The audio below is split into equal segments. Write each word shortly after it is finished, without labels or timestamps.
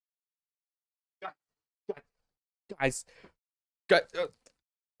Guys, guys,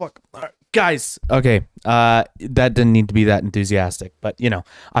 fuck, guys. Okay, that didn't need to be that enthusiastic, but you know,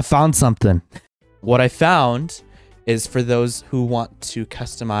 I found something. What I found is for those who want to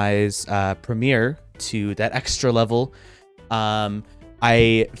customize Premiere to that extra level.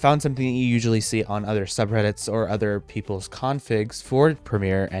 I found something that you usually see on other subreddits or other people's configs for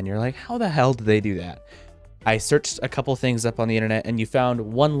Premiere, and you're like, how the hell did they do that? I searched a couple things up on the internet, and you found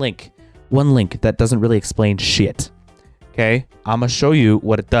one link that doesn't really explain shit. Okay, I'm gonna show you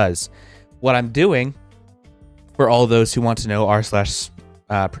what it does. What I'm doing, for all those who want to know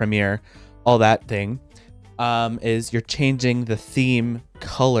r/Premiere, all that thing, is you're changing the theme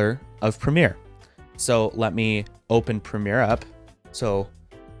color of Premiere. So let me open Premiere up so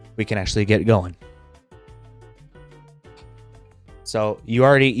we can actually get going. So you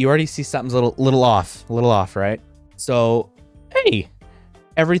already see something's a little off, right? So hey,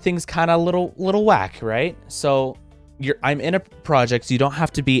 everything's kind of little whack, right? So I'm in a project. So you don't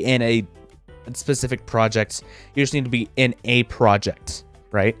have to be in a specific project. You just need to be in a project,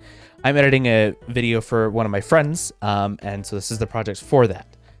 right? I'm editing a video for one of my friends, and so this is the project for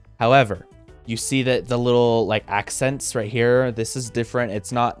that. However, you see that the little like accents right here, this is different.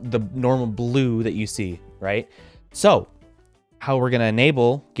 It's not the normal blue that you see, right? So how we're gonna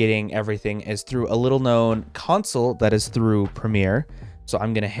enable getting everything is through a little known console that is through Premiere. So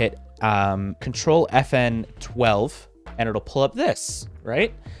I'm gonna hit Control FN12 and it'll pull up this,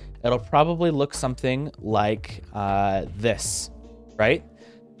 right? It'll probably look something like this, right?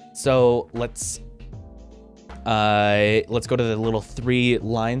 So let's go to the little 3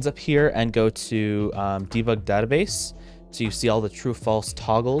 lines up here and go to debug database. So you see all the true false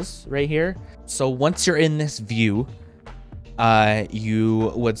toggles right here. So once you're in this view,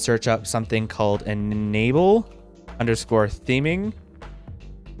 you would search up something called enable_theming,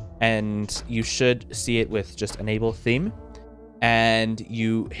 and you should see it with just enable theme, and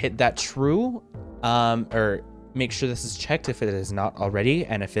you hit that true, or make sure this is checked if it is not already,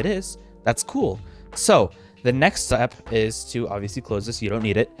 and if it is, that's cool. So the next step is to obviously close this, you don't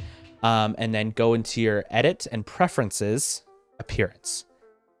need it, and then go into your edit and preferences, appearance.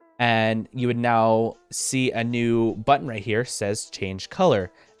 And you would now see a new button right here, says change color,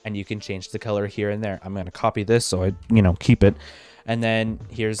 and you can change the color here and there. I'm gonna copy this so I, keep it. And then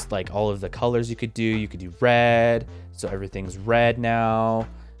here's like all of the colors you could do. You could do red, so everything's red now.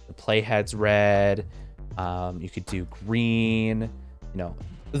 The playhead's red. You could do green,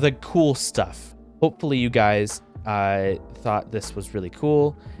 the cool stuff. Hopefully you guys thought this was really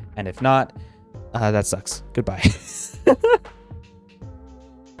cool, and if not, that sucks. Goodbye.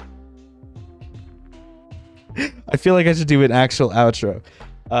 I feel like I should do an actual outro.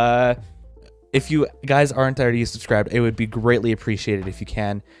 If you guys aren't already subscribed, it would be greatly appreciated if you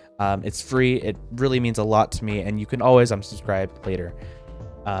can. It's free. It really means a lot to me, and you can always unsubscribe later.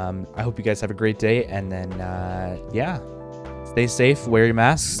 I hope you guys have a great day, and then yeah, stay safe, wear your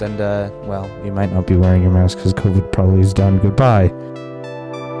masks, and well, you might not be wearing your mask because COVID probably is done. Goodbye.